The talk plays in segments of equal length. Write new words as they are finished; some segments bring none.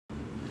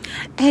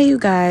Hey, you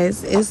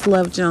guys, it's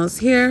Love Jones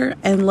here,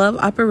 and Love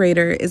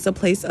Operator is a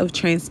place of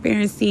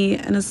transparency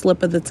and a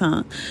slip of the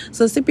tongue.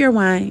 So sip your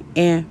wine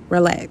and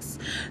relax.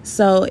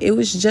 So it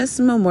was just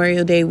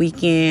Memorial Day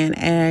weekend,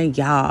 and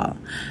y'all,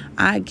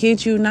 I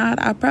kid you not,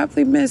 I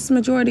probably missed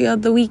majority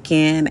of the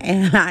weekend,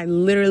 and I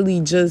literally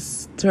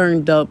just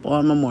turned up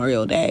on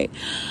Memorial Day.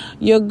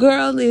 Your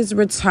girl is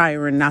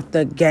retiring, not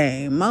the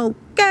game,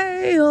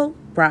 okay?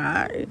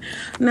 Right.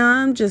 No,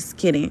 I'm just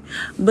kidding.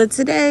 But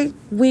today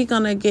we're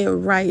gonna get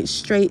right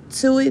straight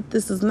to it.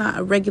 This is not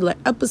a regular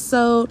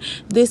episode.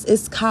 This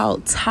is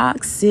called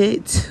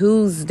Toxic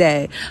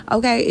Tuesday.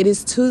 Okay, it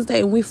is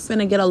Tuesday and we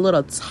finna get a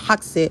little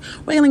toxic.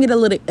 We're gonna get a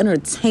little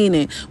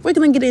entertaining. We're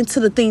gonna get into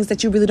the things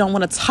that you really don't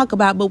want to talk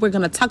about, but we're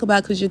gonna talk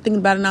about because you're thinking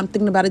about it and I'm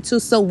thinking about it too.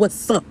 So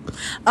what's up?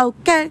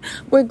 Okay,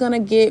 we're gonna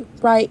get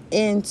right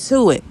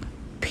into it.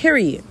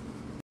 Period.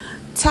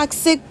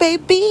 Toxic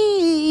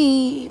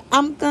baby,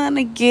 I'm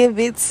gonna give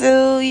it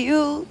to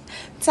you.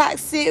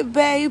 Toxic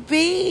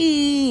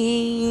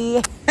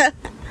baby.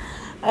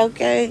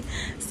 Okay,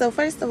 so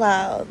first of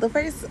all,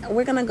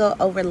 we're gonna go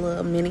over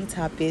little mini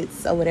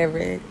topics or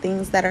whatever,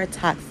 things that are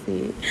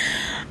toxic.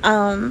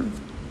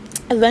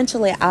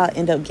 Eventually I'll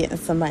end up getting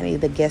somebody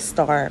to guest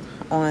star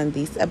on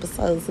these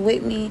episodes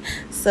with me,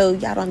 so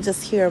y'all don't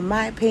just hear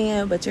my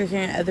opinion, but you're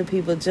hearing other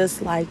people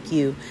just like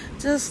you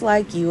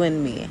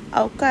and me.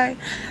 Okay,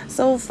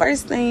 so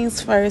first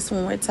things first,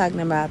 when we're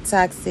talking about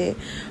toxic,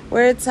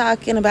 we're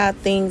talking about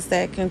things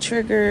that can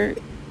trigger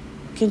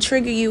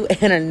you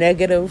in a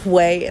negative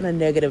way, in a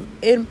negative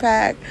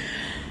impact.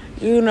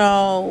 You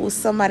know,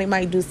 somebody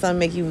might do something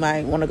make you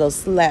might want to go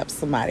slap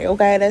somebody.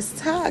 Okay, that's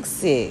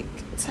toxic.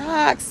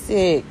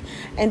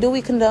 And do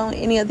we condone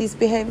any of these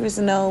behaviors?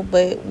 No,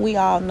 but we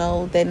all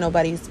know that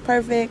nobody's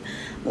perfect.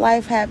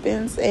 Life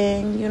happens,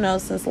 and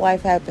since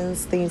life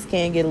happens, things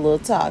can get a little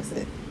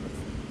toxic.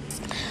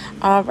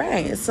 All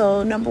right,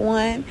 so number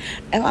one,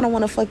 if I don't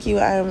want to fuck you,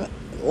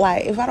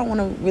 if I don't want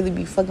to really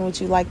be fucking with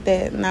you like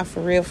that, not for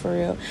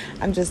real,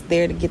 I'm just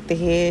there to get the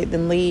head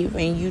and leave,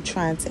 and you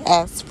trying to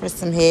ask for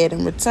some head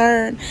in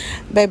return,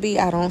 baby,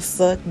 I don't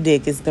suck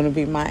dick. It's going to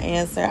be my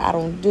answer. I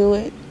don't do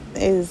it.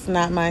 It's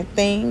not my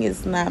thing.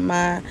 It's not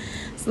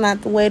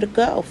the way to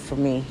go for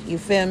me. You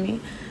feel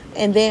me?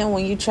 And then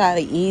when you try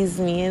to ease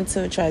me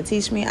into it, try to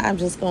teach me, I'm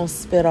just going to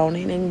spit on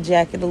it and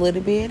jack it a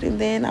little bit, and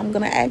then I'm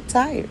going to act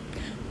tired.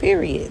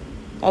 Period.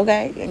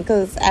 Okay?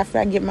 Because after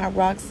I get my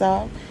rocks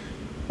off,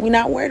 we're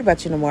not worried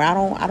about you no more. I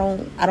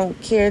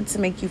don't care to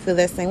make you feel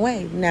that same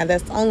way. Now,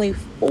 that's only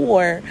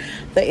for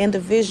the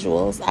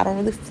individuals I don't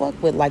really fuck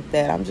with like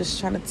that. I'm just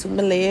trying to toot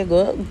my leg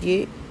up,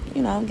 get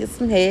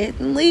some head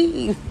and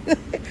leave.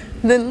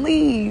 Then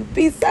leave.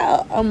 Peace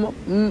out.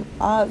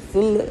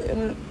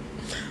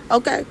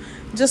 Okay,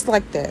 just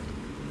like that.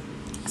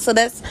 So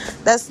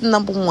that's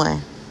number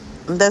one.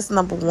 That's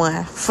number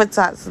one for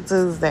Toxic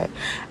Tuesday.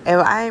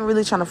 If I ain't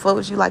really trying to fuck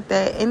with you like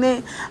that, and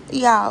then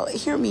y'all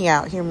hear me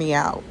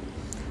out.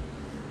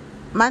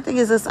 My thing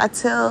is this: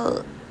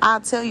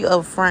 I'll tell you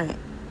up front,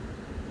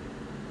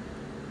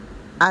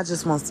 I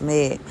just want some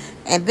head,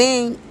 and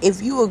then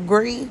if you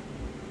agree.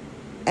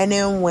 And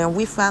then when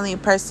we finally in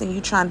person, you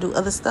trying to do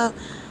other stuff,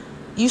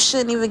 you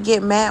shouldn't even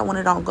get mad when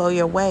it don't go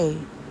your way.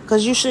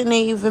 Because you shouldn't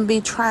even be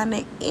trying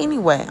it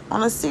anyway,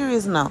 on a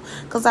serious note.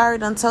 Because I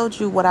already done told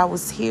you what I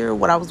was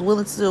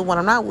willing to do, what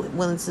I'm not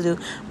willing to do.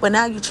 But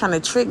now you're trying to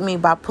trick me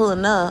by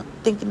pulling up,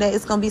 thinking that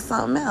it's going to be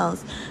something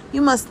else.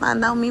 You must not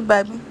know me,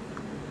 baby.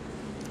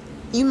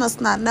 You must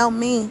not know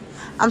me.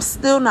 I'm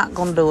still not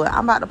going to do it.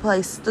 I'm about to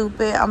play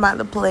stupid. I'm about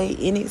to play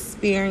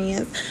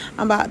inexperienced.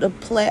 I'm about to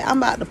play.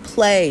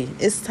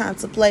 It's time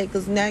to play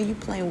because now you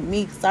playing with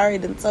me because I already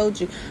done told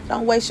you.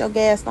 Don't waste your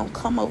gas. Don't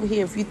come over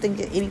here if you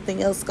think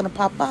anything else is going to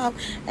pop off.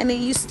 And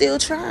then you still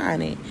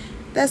trying it.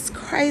 That's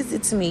crazy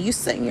to me. You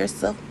setting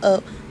yourself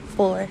up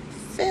for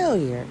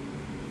failure.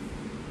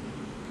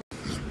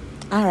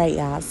 All right,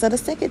 y'all. So the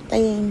second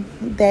thing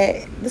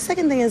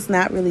is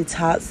not really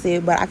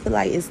toxic, but I feel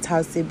like it's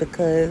toxic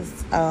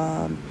because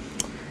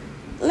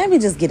let me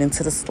just get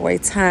into the story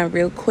time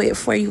real quick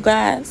for you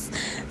guys.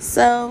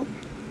 So,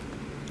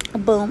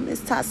 boom,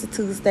 it's Toxic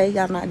Tuesday.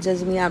 Y'all not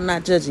judging me. I'm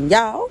not judging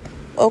y'all.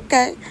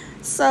 Okay?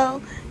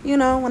 So,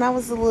 when I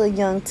was a little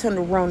young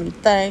tenderoni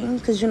thing,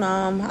 because,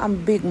 I'm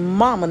big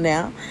mama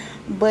now.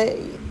 But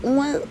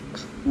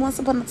once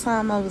upon a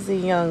time, I was a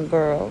young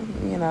girl,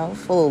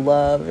 full of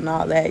love and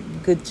all that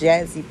good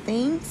jazzy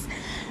things.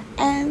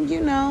 And,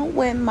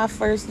 when my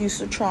first used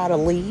to try to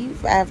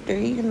leave after,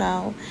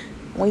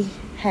 we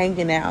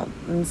hanging out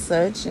and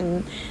such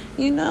and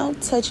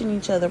touching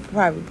each other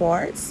private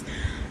parts,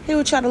 he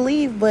would try to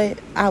leave, but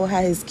I would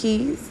have his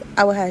keys,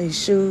 I would have his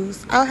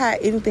shoes, I would have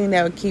anything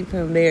that would keep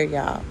him there,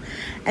 y'all.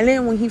 And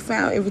then when he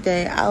found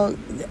everything out,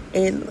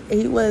 and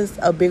he was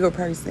a bigger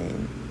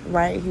person,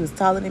 right? He was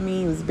taller than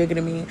me, he was bigger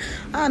than me,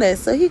 all that.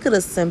 So he could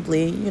have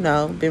simply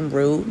been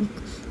rude,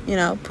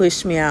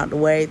 pushed me out the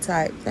way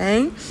type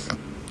thing.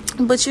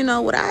 But you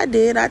know what I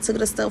did? I took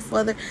it a step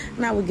further,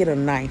 and I would get a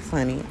knife,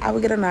 honey. I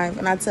would get a knife,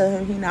 and I tell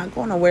him he not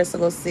going nowhere, so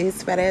go sit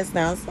his fat ass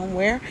down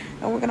somewhere,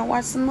 and we're gonna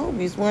watch some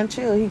movies. We're gonna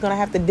chill. He gonna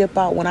have to dip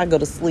out when I go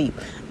to sleep.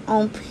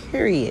 On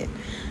period,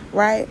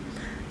 right?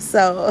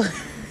 So,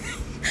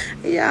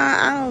 yeah,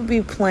 I don't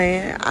be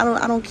playing.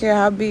 I don't care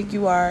how big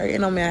you are.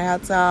 It don't matter how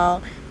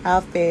tall,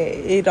 how fat.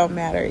 It don't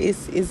matter.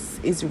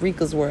 It's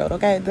Rika's world.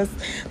 Okay,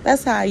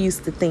 that's how I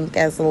used to think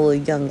as a little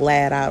young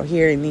lad out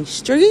here in these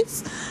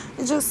streets.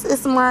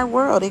 It's my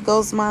world. It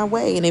goes my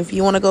way. And if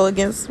you want to go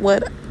against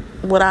what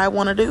I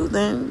want to do,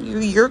 then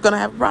you're gonna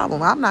have a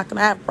problem. I'm not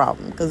gonna have a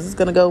problem because it's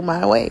gonna go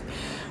my way.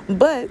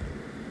 But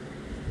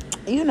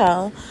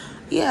yeah.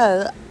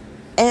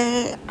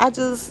 And I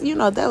just,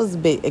 that was a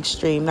bit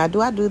extreme. Now,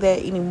 do I do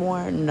that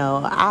anymore?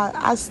 No.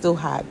 I still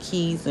hide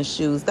keys and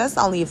shoes. That's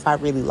only if I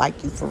really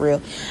like you for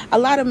real. A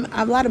lot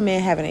of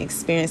men haven't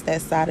experienced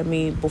that side of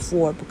me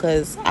before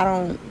because I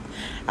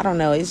don't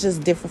know. It's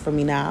just different for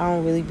me now. I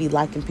don't really be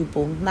liking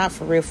people, not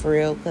for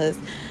real, because,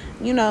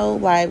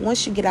 like,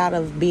 once you get out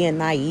of being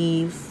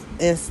naive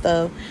and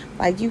stuff,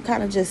 like, you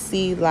kind of just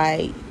see,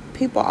 like,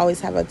 people always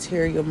have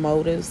ulterior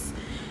motives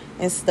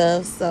and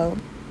stuff, so,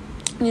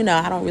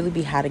 I don't really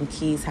be hiding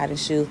keys, hiding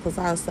shoes, because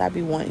honestly, I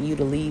be wanting you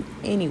to leave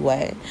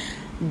anyway,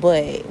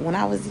 but when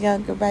I was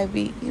younger,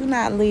 baby, you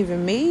not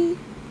leaving me.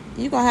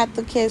 You gonna have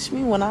to catch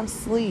me when I'm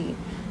asleep,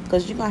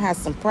 because you gonna have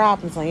some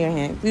problems on your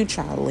hand if you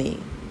try to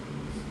leave.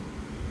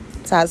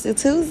 Toxic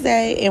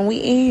Tuesday, and we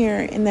in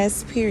here, and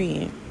that's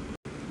period.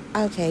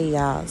 Okay,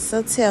 y'all.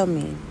 So tell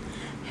me,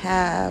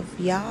 have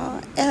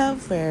y'all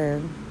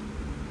ever?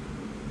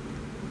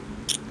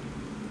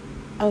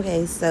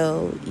 Okay,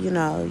 so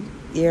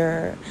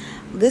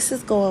this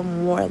is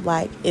going more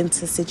like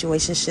into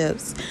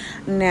situationships.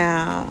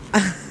 Now,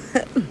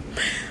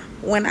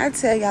 when I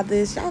tell y'all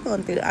this, y'all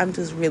gonna think I'm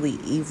just really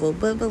evil.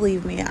 But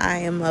believe me, I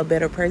am a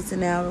better person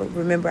now.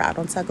 Remember, I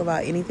don't talk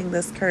about anything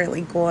that's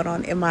currently going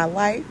on in my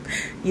life.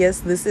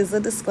 Yes, this is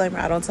a disclaimer.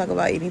 I don't talk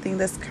about anything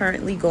that's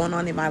currently going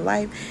on in my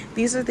life.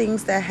 These are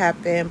things that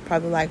happened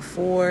probably like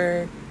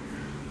 4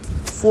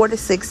 to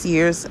 6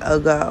 years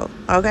ago.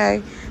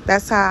 Okay?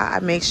 That's how I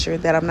make sure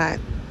that I'm not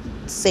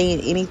saying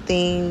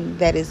anything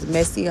that is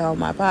messy on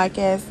my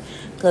podcast,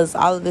 because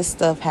all of this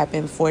stuff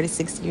happened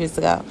 46 years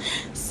ago.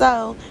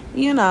 So,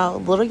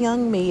 little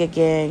young me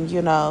again,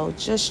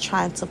 just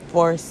trying to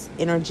force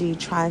energy,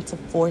 trying to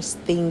force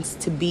things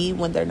to be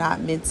when they're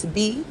not meant to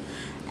be.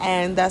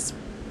 And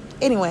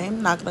anyway,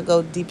 I'm not going to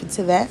go deep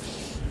into that.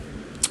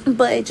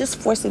 But just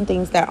forcing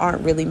things that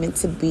aren't really meant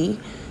to be.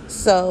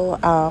 So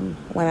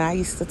when I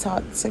used to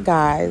talk to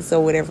guys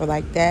or whatever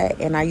like that,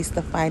 and I used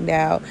to find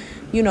out,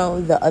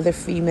 the other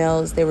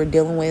females they were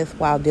dealing with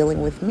while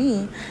dealing with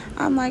me,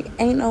 I'm like,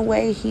 ain't no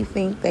way he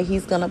think that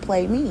he's going to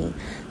play me.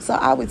 So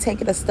I would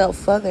take it a step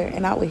further,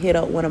 and I would hit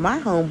up one of my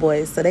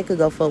homeboys so they could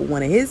go fuck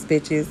one of his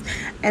bitches.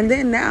 And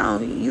then now,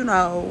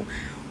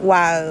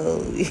 while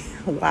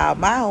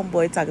my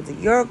homeboy talking to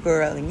your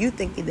girl and you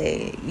thinking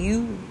that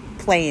you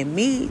playing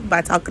me by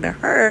talking to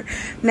her,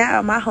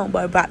 now my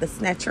homeboy about to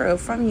snatch her up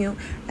from you,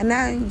 and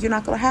now you're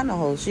not gonna have no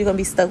hoes. You're gonna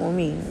be stuck with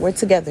me. We're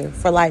together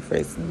for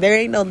lifers. There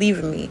ain't no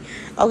leaving me.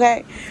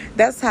 Okay,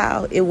 that's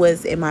how it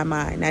was in my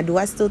mind. Now, do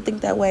I still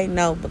think that way?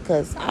 No,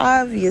 because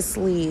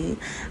obviously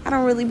I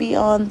don't really be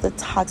on the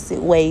toxic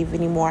wave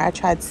anymore. I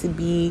try to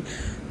be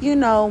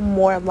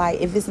more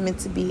like, if it's meant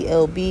to be,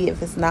 it'll be.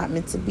 If it's not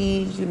meant to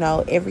be,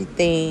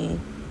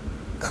 everything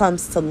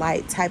comes to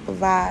light type of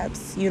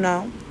vibes,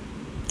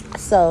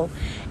 So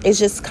it's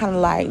just kind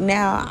of like,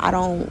 now I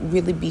don't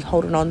really be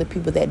holding on to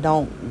people that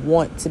don't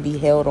want to be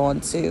held on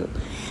to.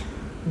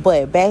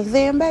 But back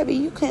then, baby,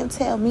 you couldn't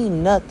tell me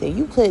nothing.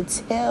 You couldn't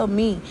tell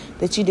me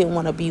that you didn't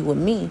want to be with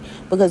me.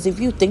 Because if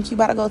you think you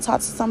about to go talk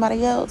to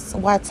somebody else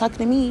while talking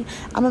to me,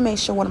 I'm going to make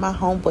sure one of my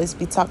homeboys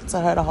be talking to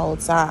her the whole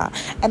time.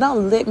 And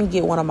don't let me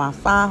get one of my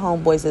fine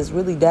homeboys that's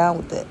really down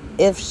with the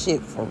F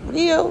shit for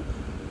real.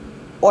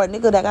 Or a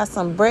nigga that got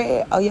some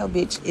bread. Oh, your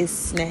bitch is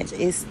snatched.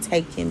 It's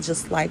taken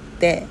just like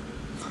that.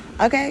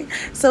 Okay?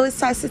 So it's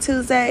Toxic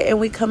Tuesday, and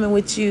we coming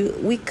with you.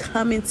 We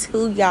coming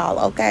to y'all,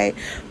 okay?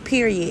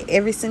 Period.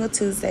 Every single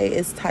Tuesday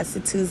is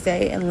Toxic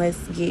Tuesday, and let's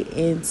get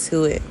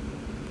into it.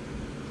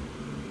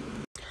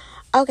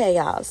 Okay,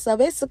 y'all. So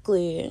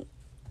basically,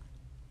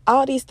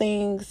 all these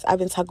things I've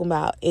been talking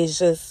about is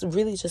just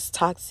really just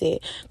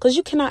toxic, because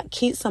you cannot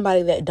keep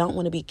somebody that don't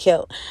want to be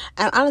killed.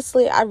 And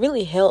honestly, I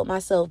really held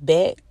myself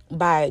back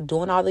by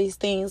doing all these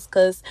things,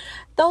 because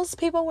those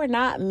people were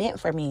not meant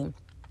for me,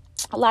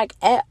 like,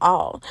 at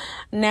all.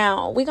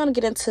 Now we're gonna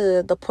get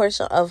into the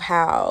portion of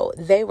how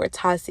they were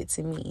toxic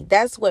to me.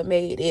 That's what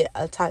made it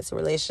a toxic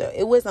relationship.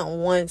 It wasn't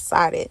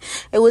one-sided.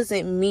 It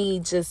wasn't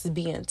me just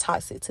being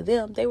toxic to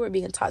them. They were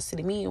being toxic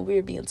to me, and we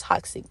were being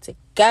toxic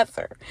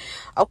together.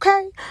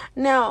 Okay?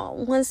 Now,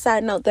 one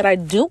side note that I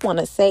do want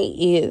to say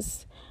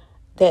is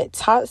that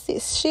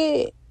toxic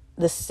shit,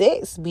 the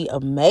sex be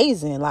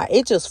amazing. Like,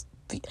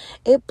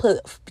 it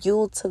put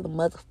fuel to the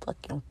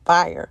motherfucking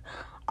fire.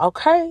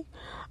 Okay?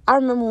 I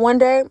remember one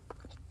day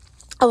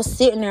I was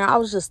sitting there, I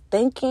was just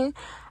thinking,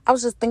 I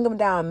was just thinking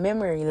down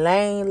memory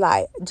lane,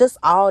 like just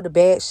all the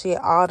bad shit,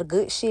 all the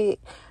good shit.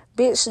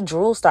 Bitch,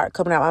 drool started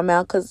coming out my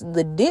mouth because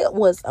the dip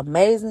was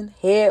amazing.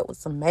 Head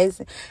was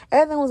amazing.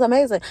 Everything was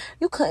amazing.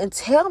 You couldn't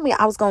tell me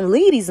I was going to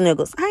leave these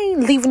niggas. I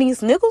ain't leaving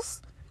these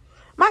niggas.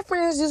 My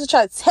friends used to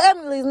try to tell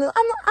me these niggas.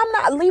 I'm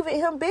not leaving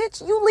him,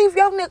 bitch. You leave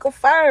your nigga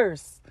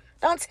first.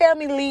 Don't tell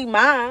me leave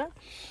mine.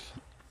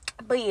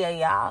 But yeah,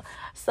 y'all.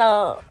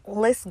 So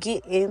let's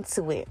get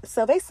into it.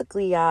 So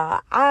basically,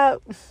 y'all, I'm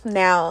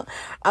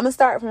gonna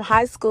start from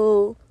high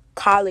school,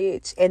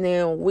 college, and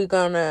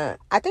then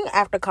I think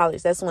after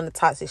college, that's when the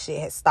toxic shit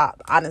has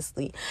stopped,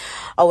 honestly,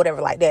 or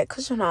whatever like that.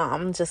 Cause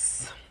I'm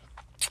just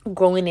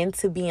growing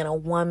into being a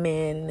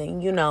woman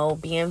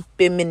and, being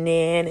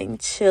feminine and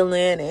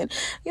chilling and,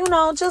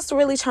 just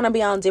really trying to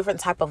be on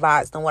different type of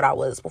vibes than what I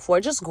was before.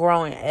 Just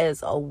growing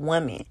as a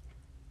woman.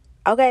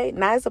 Okay?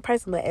 Not as a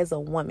person, but as a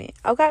woman.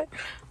 Okay?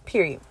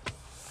 Period.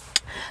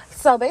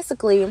 So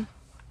basically,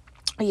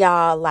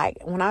 y'all, like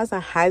when I was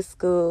in high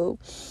school,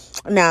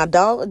 now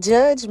don't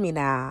judge me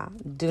now.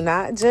 Do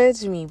not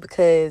judge me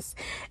because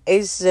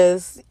it's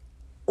just,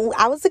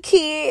 I was a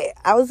kid,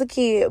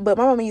 but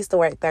my mama used to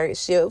work third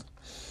shift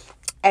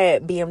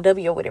at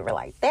BMW or whatever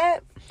like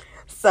that.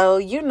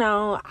 So,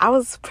 I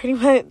was pretty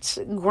much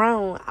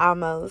grown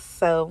almost.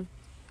 So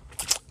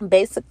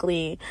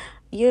basically,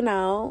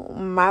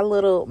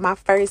 my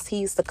first, he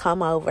used to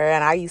come over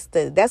and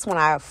that's when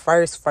I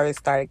first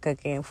started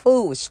cooking.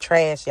 Food was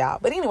trash, y'all.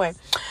 But anyway,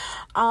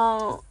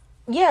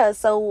 yeah,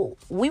 so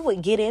we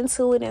would get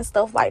into it and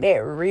stuff like that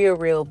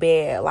real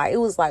bad. Like, it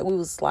was like we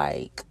was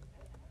like,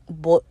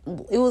 but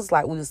it was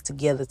like we was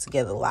together,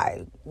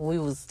 like we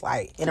was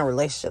like in a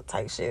relationship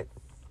type shit.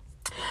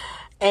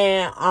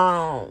 And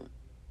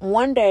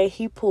one day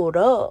he pulled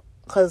up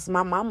because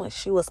my mama,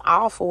 she was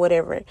off or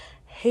whatever.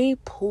 He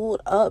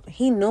pulled up.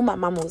 He knew my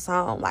mama was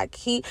home. Like,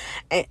 he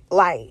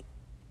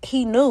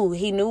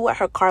knew what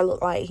her car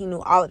looked like. He knew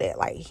all of that.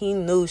 Like, he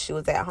knew she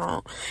was at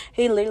home.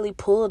 He literally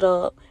pulled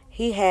up.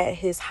 He had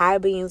his high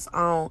beams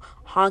on,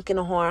 honking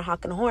the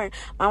horn.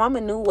 My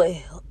mama knew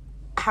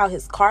how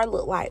his car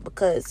looked like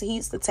because he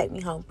used to take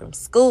me home from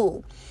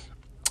school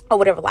or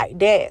whatever like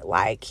that.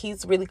 Like,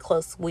 he's really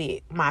close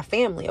with my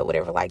family or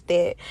whatever like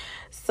that.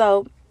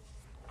 So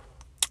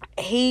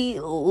he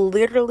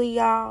literally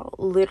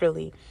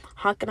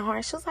honking the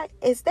horn. She was like,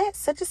 "Is that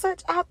such and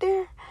such out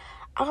there?"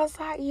 I was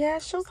like, "Yeah."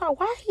 She was like,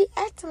 "Why he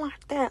acting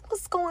like that?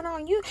 What's going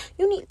on? You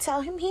need to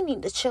tell him he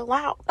need to chill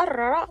out. Da, da,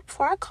 da, da,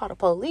 before I call the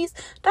police.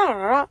 Da, da,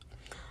 da,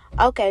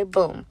 da." Okay,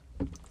 boom.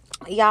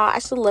 Y'all, I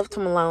should have left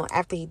him alone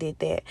after he did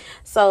that.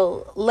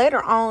 So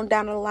later on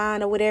down the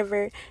line or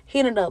whatever, he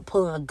ended up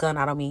pulling a gun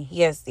out on me.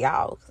 Yes,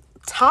 y'all.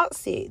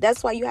 Toxic.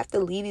 That's why you have to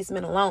leave these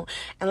men alone.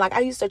 And like,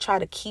 I used to try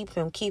to keep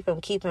him.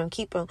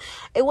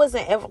 It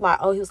wasn't ever like,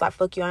 oh, he was like,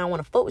 "Fuck you, I don't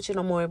want to fuck with you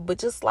no more." But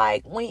just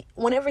like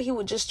whenever he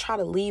would just try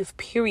to leave,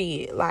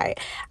 period, like,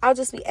 I'll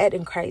just be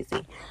acting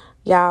crazy.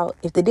 Y'all,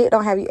 if the dick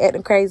don't have you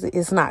acting crazy,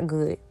 it's not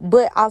good.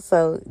 But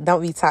also,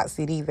 don't be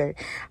toxic either.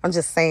 I'm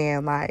just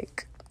saying,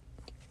 like,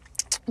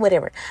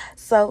 whatever.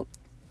 So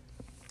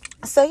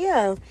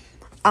yeah.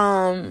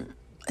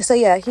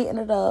 He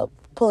ended up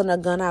pulling a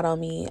gun out on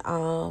me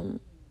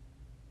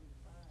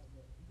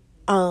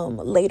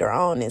later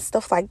on and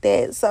stuff like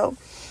that. So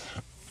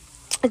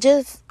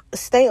just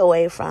stay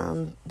away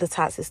from the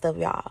toxic stuff,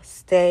 y'all.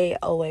 Stay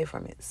away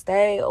from it.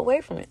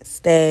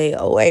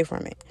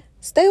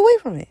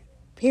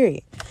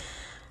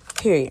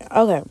 Period.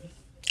 Okay.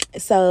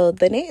 So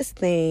the next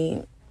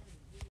thing,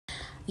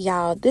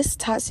 y'all, this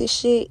toxic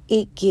shit,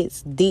 it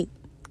gets deep.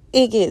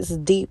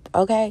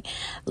 Okay?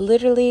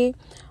 Literally,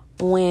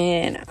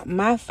 when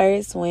I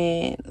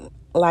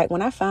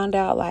found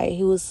out, like,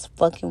 he was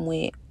fucking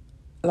with,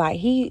 like,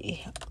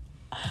 he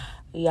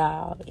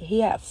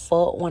had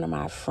fucked one of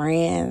my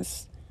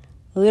friends.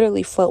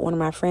 Literally fucked one of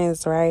my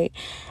friends, right?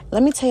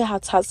 Let me tell you how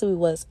toxic it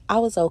was. I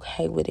was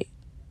okay with it.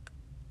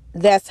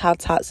 That's how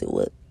toxic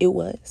it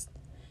was.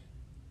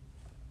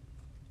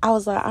 I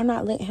was like, I'm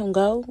not letting him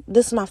go.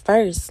 This is my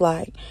first.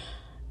 Like,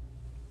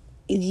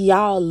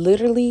 y'all,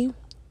 literally,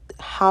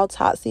 how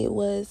toxic it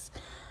was.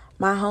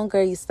 My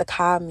homegirl used to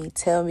call me,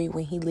 tell me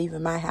when he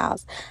leaving my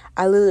house.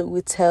 I literally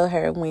would tell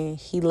her when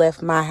he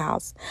left my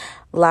house.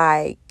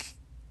 Like,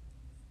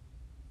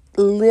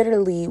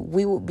 literally,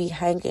 we would be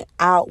hanging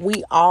out.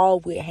 We all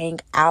would hang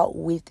out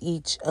with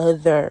each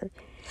other.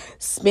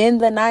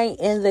 Spend the night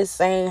in the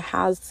same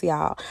house,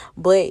 y'all.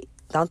 But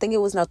don't think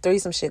it was no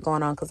threesome shit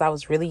going on, because I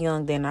was really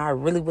young then. I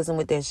really wasn't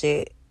with that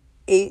shit.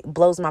 It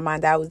blows my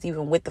mind that I was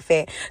even with the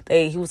fact that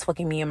he was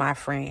fucking me and my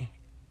friend.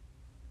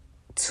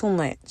 Too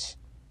much.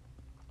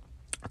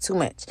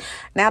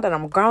 Now that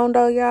I'm grown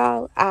though,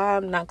 y'all,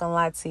 I'm not gonna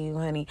lie to you,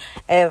 honey.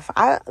 If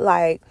I,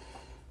 like,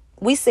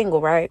 we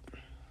single, right?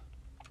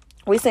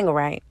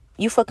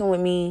 You fucking with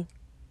me,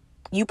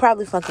 you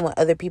probably fucking with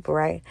other people,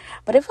 right?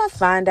 But if I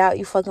find out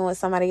you fucking with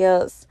somebody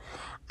else,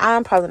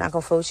 I'm probably not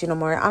gonna fuck with you no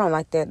more. I don't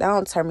like that. That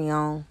don't turn me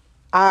on.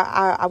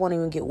 I won't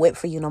even get wet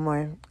for you no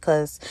more.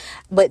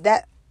 But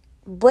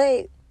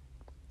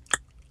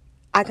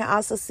I can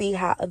also see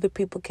how other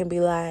people can be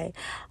like,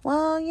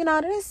 well,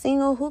 they're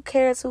single. Who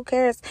cares? Who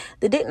cares?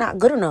 The dick not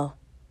good enough.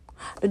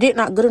 The dick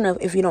not good enough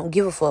if you don't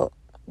give a fuck.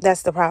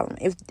 That's the problem.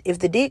 If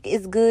the dick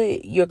is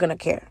good, you're gonna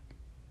care.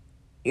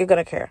 You're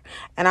gonna care.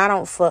 And I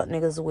don't fuck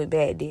niggas with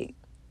bad dick.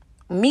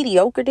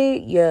 Mediocre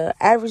dick, yeah.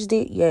 Average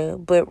dick, yeah.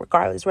 But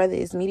regardless, whether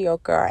it's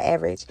mediocre or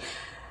average,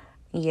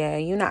 yeah,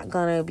 you're not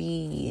gonna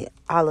be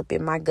all up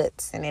in my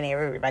guts and in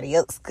everybody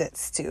else's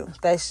guts too.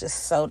 That's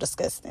just so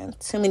disgusting.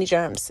 Too many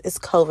germs. It's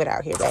COVID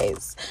out here,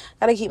 babes.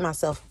 Gotta keep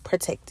myself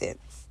protected.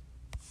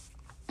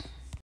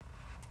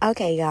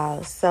 Okay,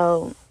 y'all.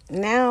 So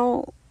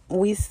now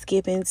we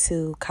skip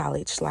into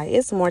college. Like,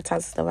 it's more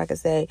types of stuff I could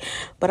say,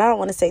 but I don't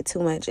want to say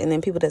too much, and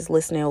then people that's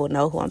listening will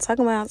know who I'm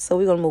talking about. So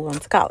we're gonna move on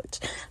to college.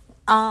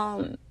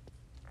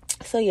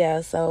 So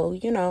yeah,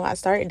 I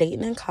started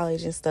dating in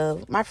college and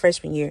stuff. My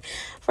freshman year.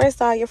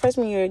 First off, your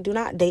freshman year, do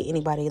not date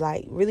anybody.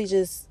 Like, really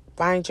just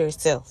find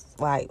yourself.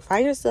 Like,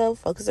 find yourself,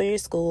 focus on your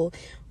school,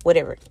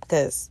 whatever.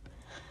 Because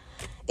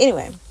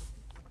anyway,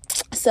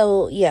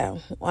 so yeah,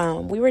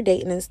 we were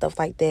dating and stuff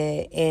like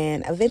that.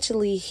 And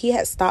eventually he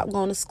had stopped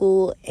going to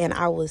school and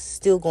I was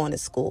still going to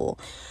school.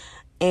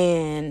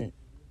 And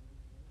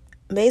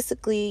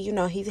basically,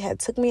 he had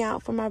took me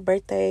out for my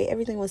birthday.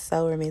 Everything was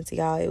so romantic,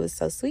 y'all. It was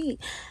so sweet.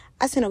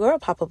 I seen a girl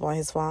pop up on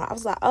his phone. I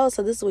was like, oh,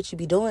 so this is what you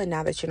be doing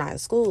now that you're not in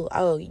school.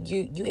 Oh,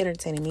 you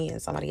entertaining me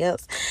and somebody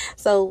else.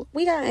 So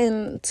we got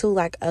into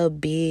like a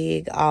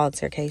big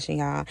altercation,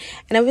 y'all.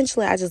 And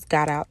eventually I just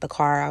got out the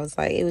car. I was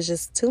like, it was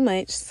just too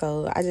much.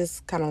 So I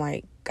just kind of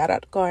like got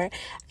out the car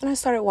and I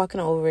started walking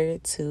over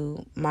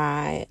to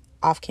my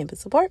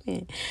off-campus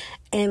apartment.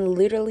 And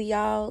literally,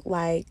 y'all,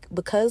 like,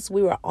 because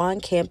we were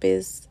on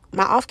campus,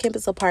 my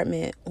off-campus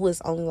apartment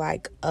was only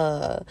like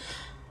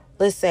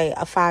let's say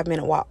a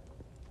 5-minute walk.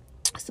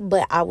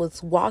 But I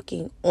was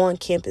walking on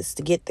campus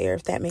to get there,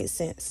 if that makes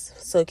sense,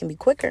 so it can be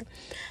quicker.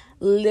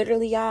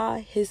 Literally, y'all,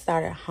 he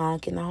started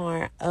honking the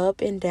horn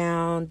up and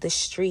down the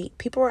street.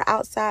 People were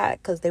outside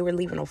because they were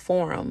leaving a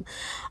forum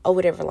or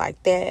whatever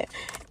like that.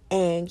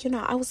 And,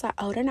 I was like,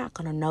 oh, they're not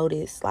going to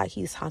notice, like,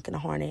 he's honking the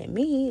horn at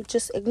me.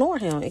 Just ignore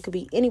him. It could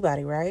be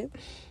anybody, right?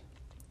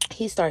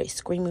 He started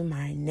screaming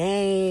my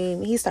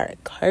name. He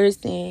started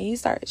cursing. He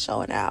started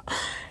showing out.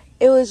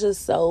 It was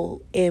just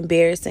so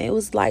embarrassing. It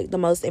was like the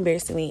most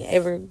embarrassing thing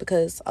ever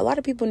because a lot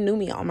of people knew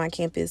me on my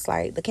campus.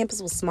 Like, the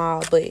campus was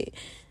small, but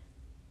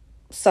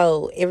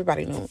so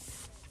everybody knew.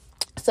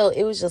 So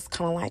it was just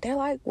kind of like, they're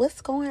like, what's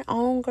going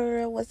on,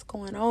 girl? What's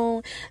going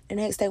on? The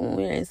next day when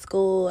we were in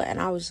school, and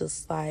I was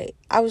just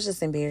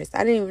embarrassed.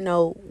 I didn't even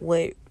know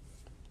what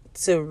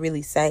to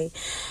really say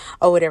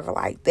or whatever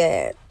like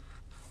that.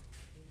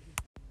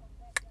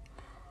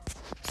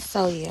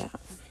 So yeah,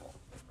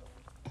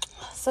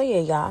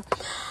 y'all.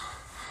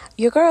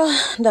 Your girl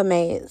done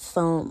made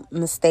some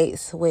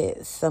mistakes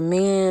with some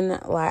men.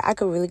 Like, I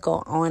could really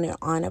go on and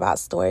on about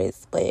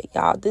stories. But,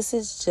 y'all, this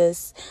is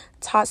just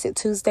Toxic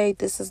Tuesday.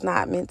 This is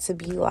not meant to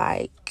be,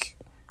 like,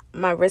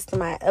 my rest of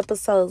my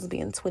episodes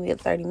being 20 to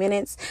 30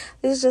 minutes.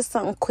 This is just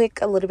something quick,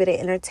 a little bit of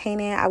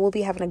entertaining. I will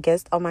be having a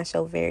guest on my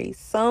show very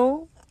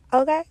soon.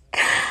 Okay?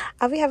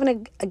 I'll be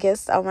having a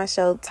guest on my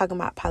show talking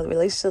about poly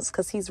relationships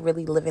because he's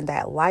really living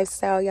that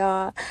lifestyle,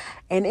 y'all.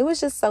 And it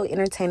was just so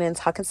entertaining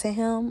talking to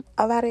him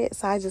about it.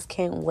 So I just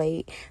can't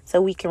wait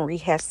so we can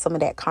rehash some of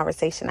that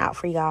conversation out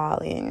for y'all.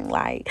 And,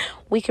 like,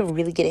 we can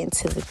really get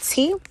into the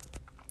tea.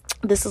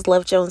 This is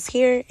Love Jones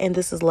here, and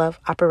this is Love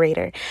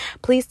Operator.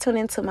 Please tune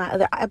into my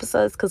other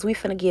episodes because we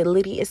finna get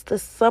litty. It's the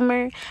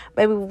summer,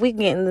 baby. We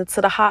getting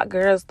into the hot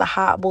girls, the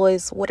hot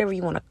boys, whatever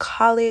you want to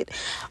call it.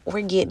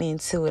 We're getting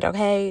into it,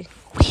 okay?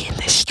 We in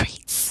the street.